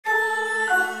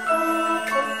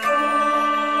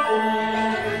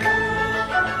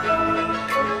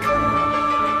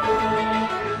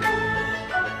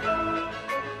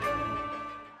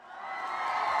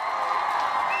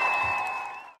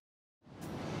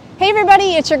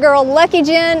everybody, it's your girl Lucky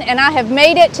Jen, and I have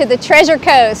made it to the Treasure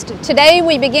Coast. Today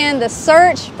we begin the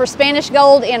search for Spanish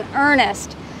gold in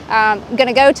earnest. I'm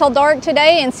gonna go till dark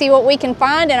today and see what we can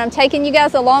find, and I'm taking you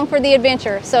guys along for the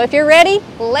adventure. So if you're ready,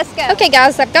 let's go. Okay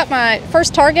guys, I've got my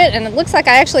first target, and it looks like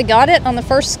I actually got it on the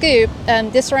first scoop.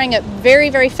 This rang up very,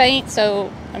 very faint,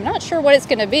 so I'm not sure what it's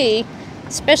gonna be,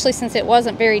 especially since it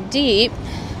wasn't very deep.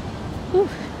 Whew.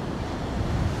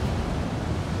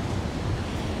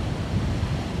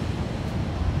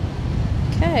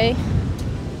 Okay,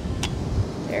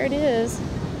 there it is.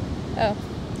 Oh,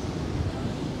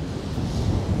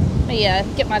 yeah,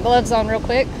 get my gloves on real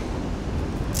quick.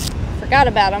 Forgot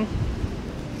about them.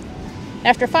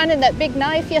 After finding that big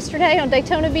knife yesterday on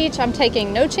Daytona Beach, I'm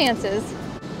taking no chances.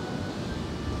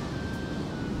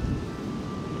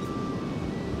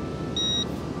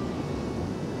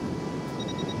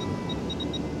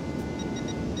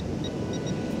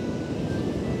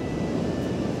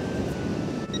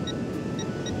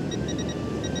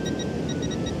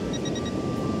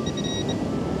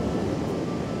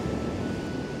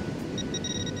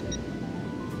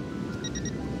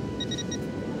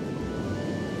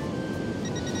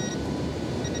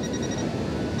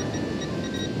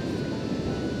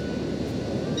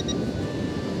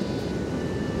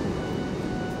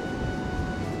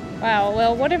 Wow,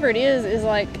 well, whatever it is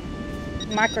like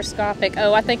microscopic.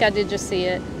 Oh, I think I did just see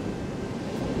it.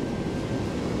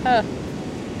 Oh,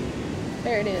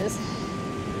 there it is.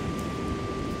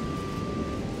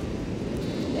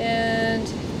 And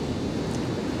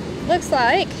looks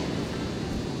like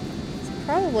it's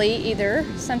probably either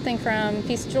something from a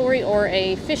piece of jewelry or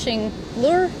a fishing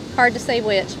lure. Hard to say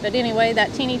which, but anyway,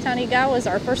 that teeny tiny guy was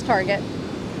our first target.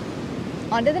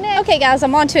 On to the next. Okay guys,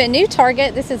 I'm on to a new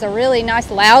target. This is a really nice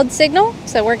loud signal,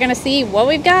 so we're gonna see what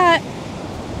we've got.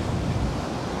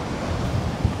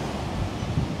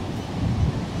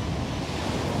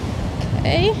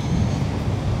 Okay.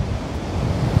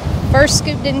 First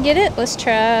scoop didn't get it. Let's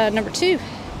try number two.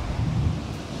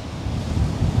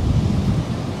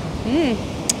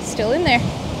 Still in there.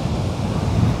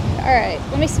 All right,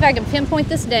 let me see if I can pinpoint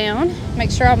this down.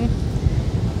 Make sure I'm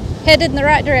headed in the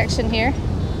right direction here.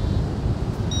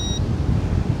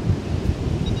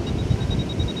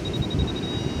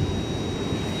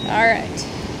 All right.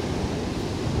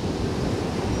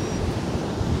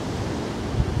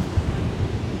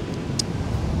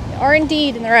 You are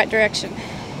indeed in the right direction.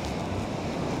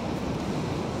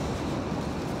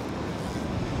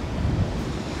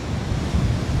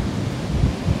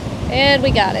 And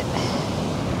we got it.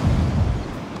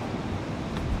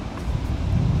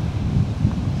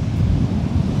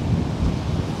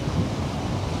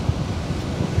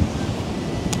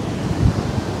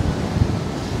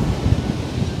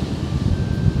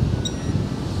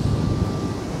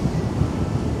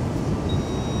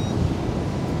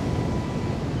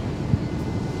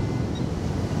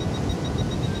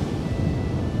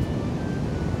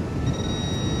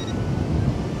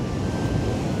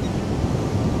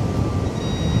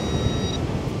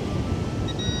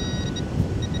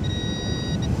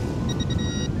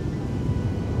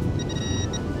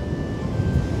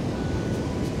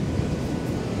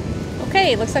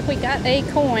 Okay, looks like we got a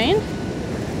coin.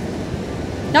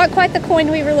 Not quite the coin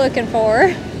we were looking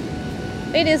for.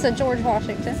 It is a George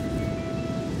Washington.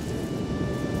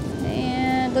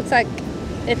 And looks like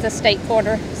it's a state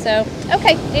quarter. So,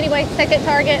 okay, anyway, second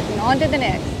target and on to the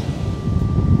next.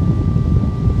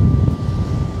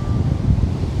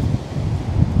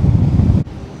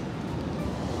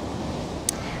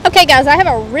 Okay guys, I have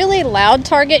a really loud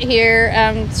target here.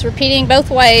 It's repeating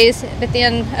both ways, but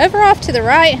then over off to the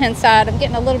right hand side, I'm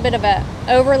getting a little bit of an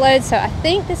overload, so I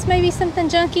think this may be something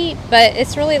junky, but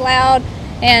it's really loud,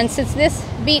 and since this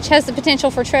beach has the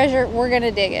potential for treasure, we're gonna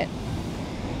dig it.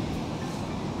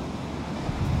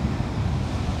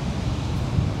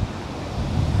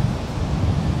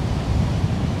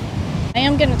 I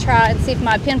am gonna try and see if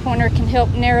my pinpointer can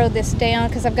help narrow this down,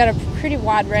 because I've got a pretty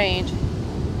wide range.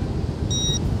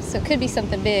 So it could be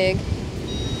something big.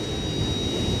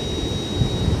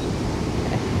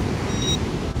 Okay.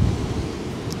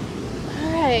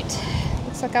 All right,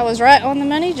 looks like I was right on the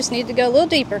money, just need to go a little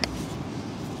deeper.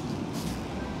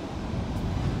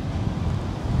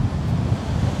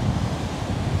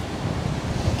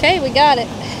 Okay, we got it.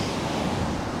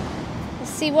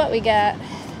 Let's see what we got.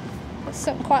 It's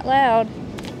something quite loud.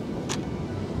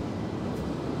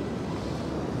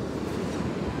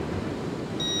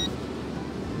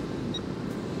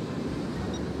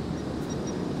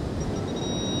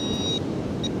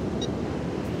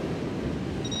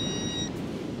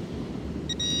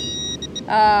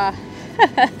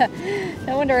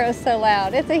 No wonder it was so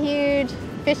loud. It's a huge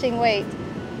fishing weight.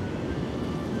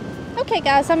 Okay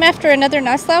guys, I'm after another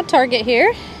nice loud target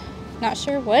here. Not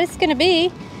sure what it's gonna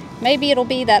be. Maybe it'll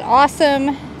be that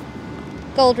awesome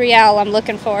gold real I'm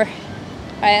looking for.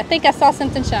 I think I saw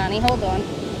something shiny. Hold on.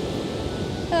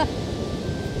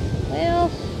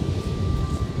 Well,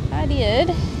 I did.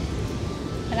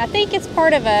 And I think it's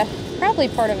probably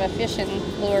part of a fishing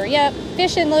lure. Yep,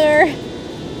 fishing lure.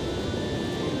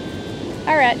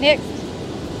 All right, next.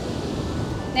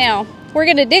 Now, we're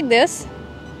gonna dig this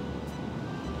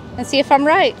and see if I'm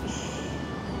right.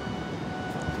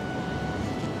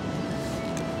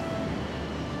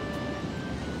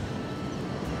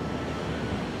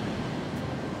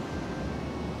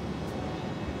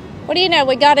 What do you know?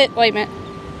 We got it. Wait a minute.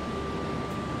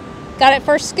 Got it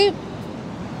first scoop.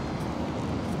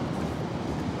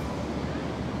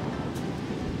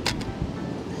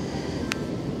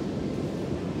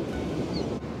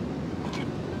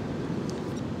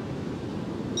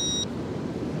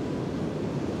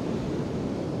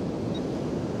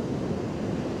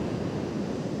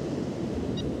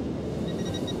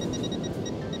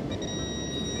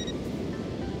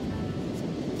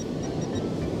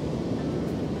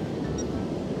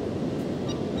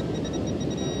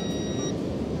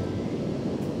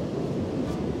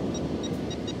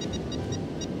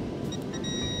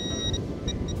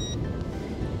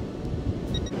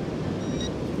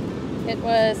 It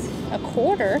was a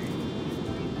quarter.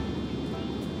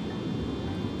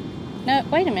 No,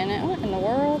 wait a minute. What in the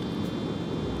world?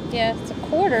 Yeah, it's a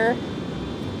quarter.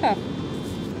 Huh.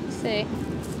 Let's see.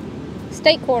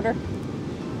 State quarter.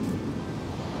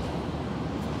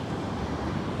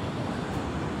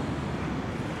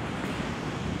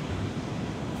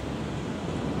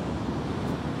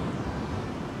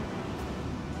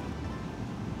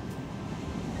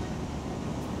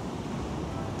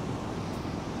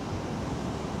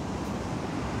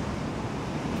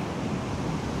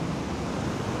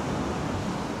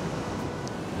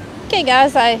 Okay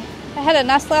guys, I had a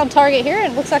nice loud target here.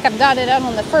 It looks like I've got it out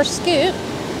on the first scoop.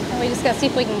 And we just gotta see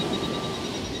if we can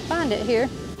find it here.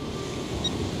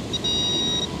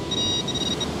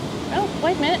 Oh,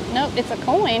 wait a minute. Nope, it's a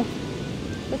coin.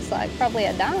 Looks like probably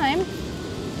a dime.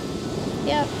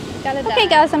 Yep, got a dime. Okay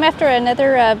guys, I'm after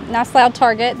another nice loud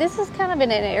target. This is kind of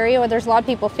in an area where there's a lot of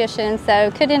people fishing,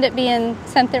 so could end up being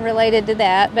something related to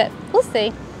that, but we'll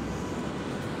see.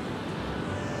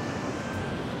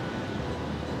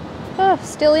 Oh,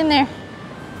 still in there.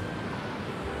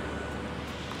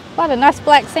 A lot of nice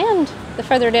black sand the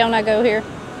further down I go here.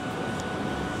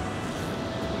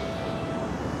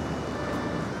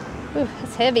 Ooh,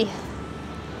 that's heavy.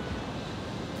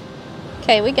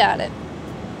 Okay, we got it.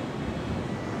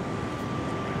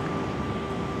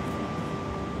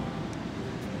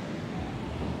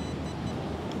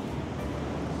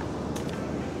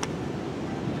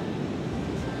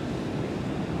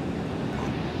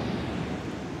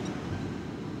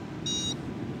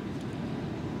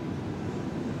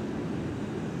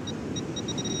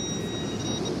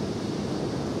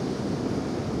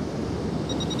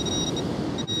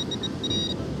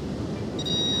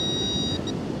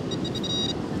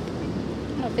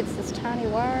 If it's this tiny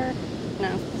wire.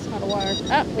 No, it's not a wire.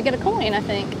 Oh, we got a coin, I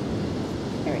think.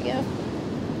 Here we go.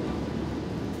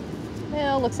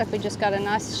 Well, looks like we just got a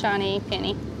nice shiny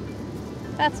penny.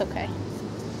 That's okay.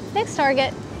 Next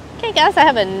target. Okay guys, I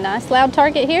have a nice loud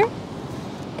target here.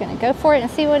 Gonna go for it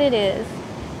and see what it is.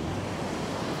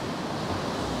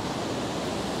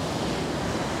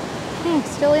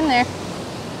 Still in there.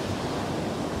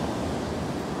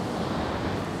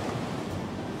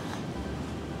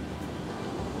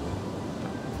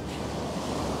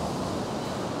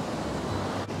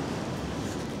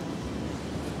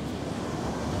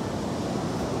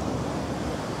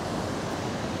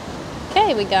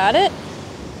 Okay, we got it.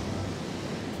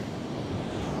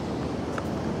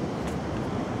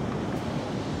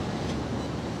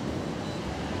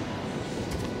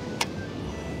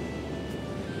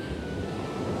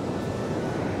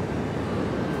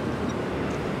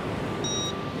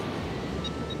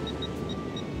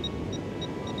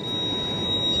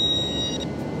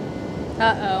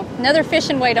 Uh-oh, another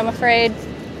fishing weight, I'm afraid.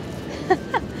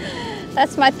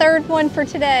 That's my third one for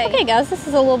today. Okay guys, this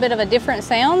is a little bit of a different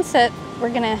sound, so we're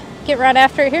gonna get right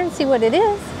after it here and see what it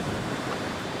is.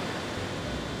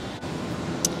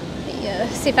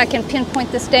 See if I can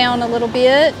pinpoint this down a little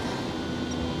bit.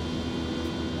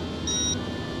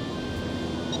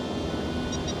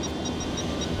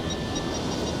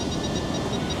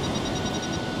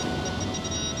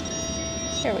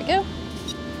 There we go.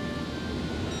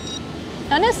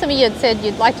 I know some of you had said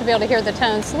you'd like to be able to hear the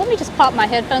tones, so let me just pop my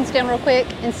headphones down real quick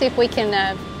and see if we can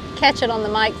catch it on the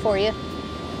mic for you.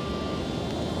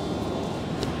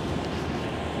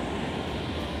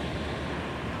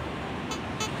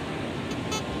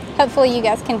 Hopefully you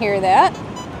guys can hear that.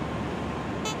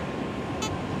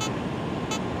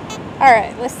 All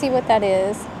right, let's see what that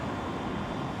is.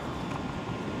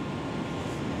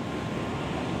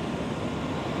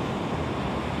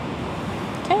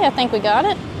 Okay, I think we got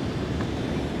it.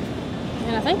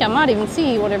 And I think I might even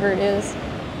see whatever it is.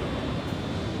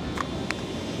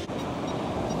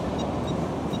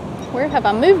 Where have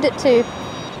I moved it to?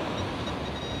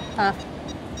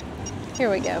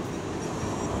 Here we go.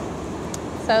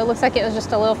 So it looks like it was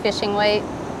just a little fishing weight.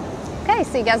 Okay,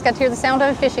 so you guys got to hear the sound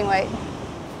of a fishing weight.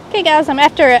 Okay guys, I'm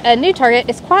after a new target.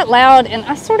 It's quite loud and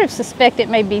I sort of suspect it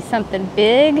may be something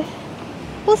big.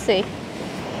 We'll see.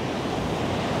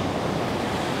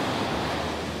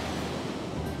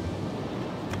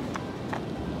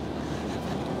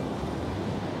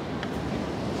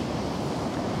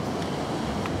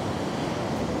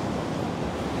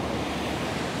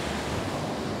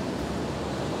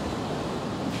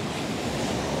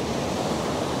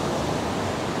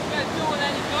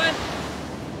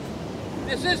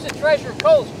 This is the treasure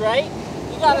coast, right?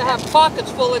 You gotta have pockets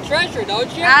full of treasure,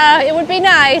 don't you? It would be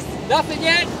nice. Nothing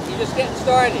yet? You're just getting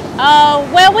started. Oh,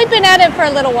 well, we've been at it for a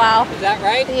little while. Is that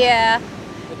right? Yeah.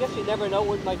 I guess you never know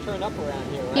what might turn up around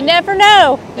here, right? You never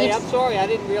know. Hey, I'm sorry, I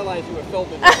didn't realize you were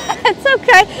filming. It's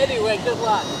okay. Anyway, good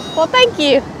luck. Well, thank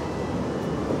you.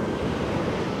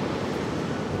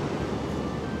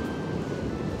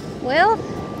 Well,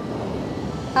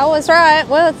 I was right.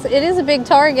 Well, it is a big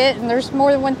target, and there's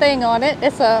more than one thing on it.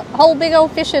 It's a whole big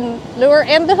old fishing lure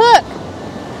and the hook.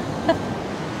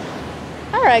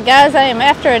 All right, guys, I am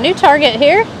after a new target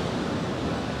here.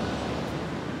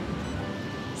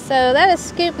 So that is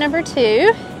scoop number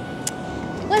 2.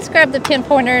 Let's grab the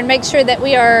pinpointer and make sure that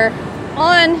we are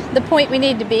on the point we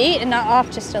need to be and not off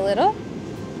just a little.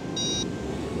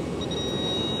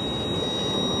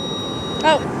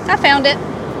 Oh, I found it.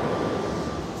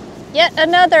 Yet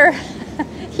another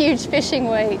huge fishing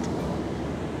weight.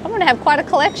 I'm gonna have quite a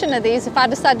collection of these if I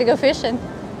decide to go fishing.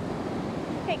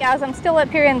 Okay guys, I'm still up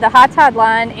here in the high tide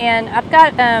line and I've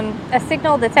got a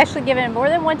signal that's actually giving more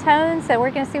than one tone, so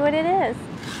we're gonna see what it is.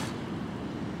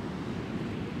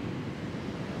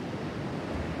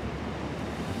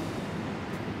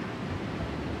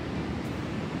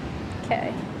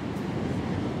 Okay,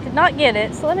 did not get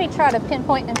it, so let me try to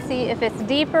pinpoint and see if it's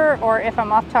deeper or if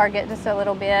I'm off target just a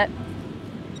little bit.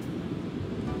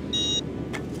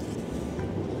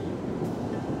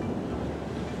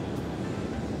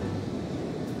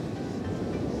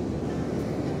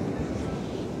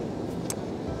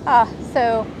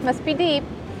 So must be deep.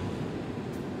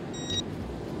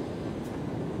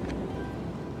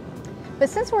 But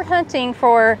since we're hunting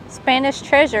for Spanish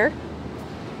treasure,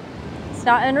 it's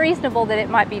not unreasonable that it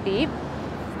might be deep.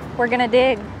 We're gonna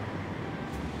dig.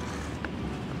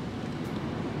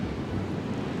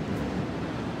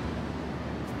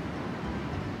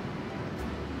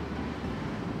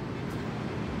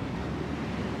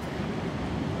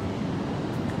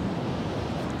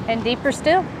 And deeper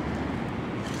still.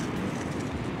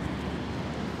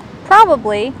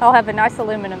 Probably I'll have a nice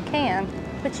aluminum can,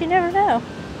 but you never know.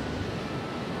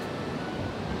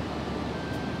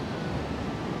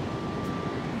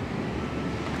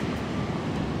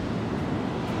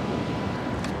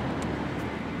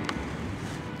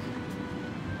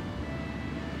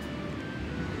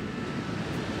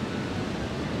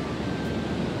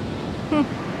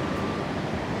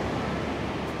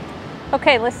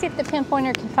 Okay, let's see if the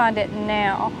pinpointer can find it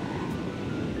now.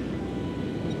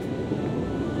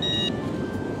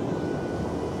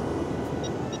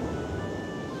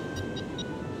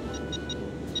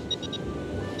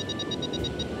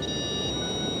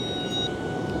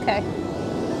 Okay.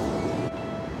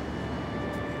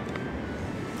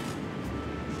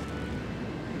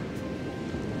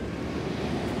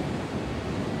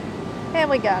 And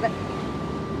we got it.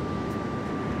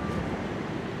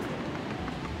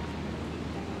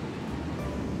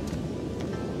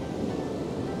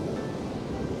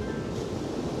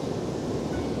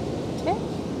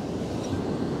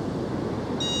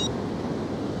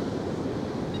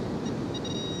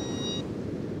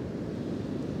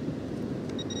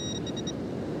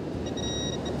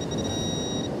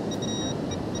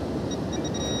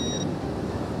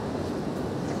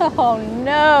 Oh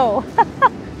no,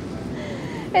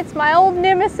 it's my old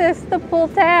nemesis, the pull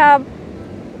tab.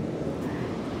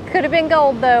 Could have been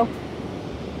gold though.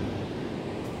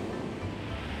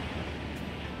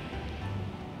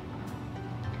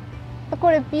 Look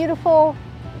what a beautiful,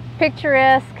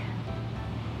 picturesque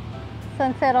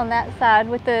sunset on that side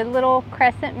with the little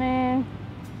crescent moon,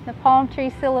 the palm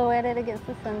tree silhouetted against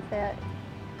the sunset.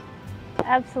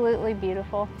 Absolutely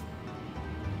beautiful.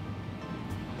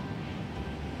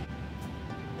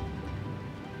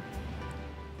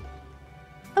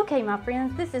 Okay, my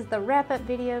friends, this is the wrap-up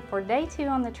video for day 2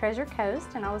 on the Treasure Coast,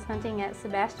 and I was hunting at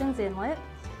Sebastian's Inlet.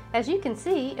 As you can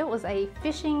see, it was a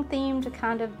fishing-themed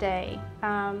kind of day.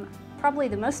 Probably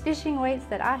the most fishing weights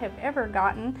that I have ever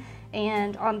gotten,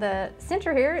 and on the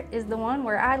center here is the one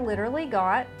where I literally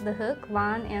got the hook,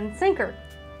 line, and sinker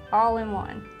all in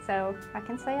one. So I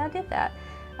can say I did that.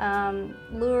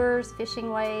 Lures, fishing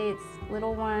weights,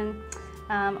 little one.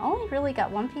 Only really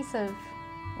got one piece of,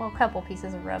 well, a couple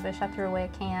pieces of rubbish. I threw away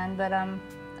a can, but a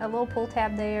little pull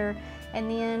tab there,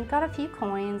 and then got a few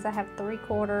coins. I have 3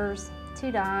 quarters,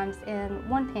 2 dimes, and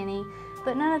 1 penny,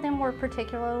 but none of them were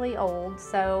particularly old.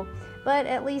 So, but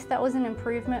at least that was an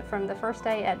improvement from the first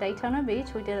day at Daytona Beach.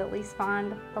 We did at least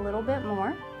find a little bit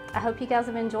more. I hope you guys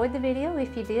have enjoyed the video.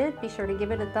 If you did, be sure to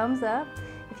give it a thumbs up.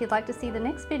 If you'd like to see the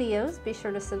next videos, be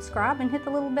sure to subscribe and hit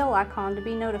the little bell icon to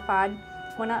be notified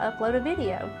when I upload a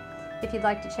video. If you'd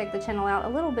like to check the channel out a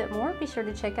little bit more, be sure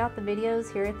to check out the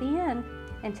videos here at the end.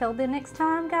 Until then, next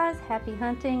time, guys, happy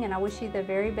hunting, and I wish you the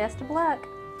very best of luck.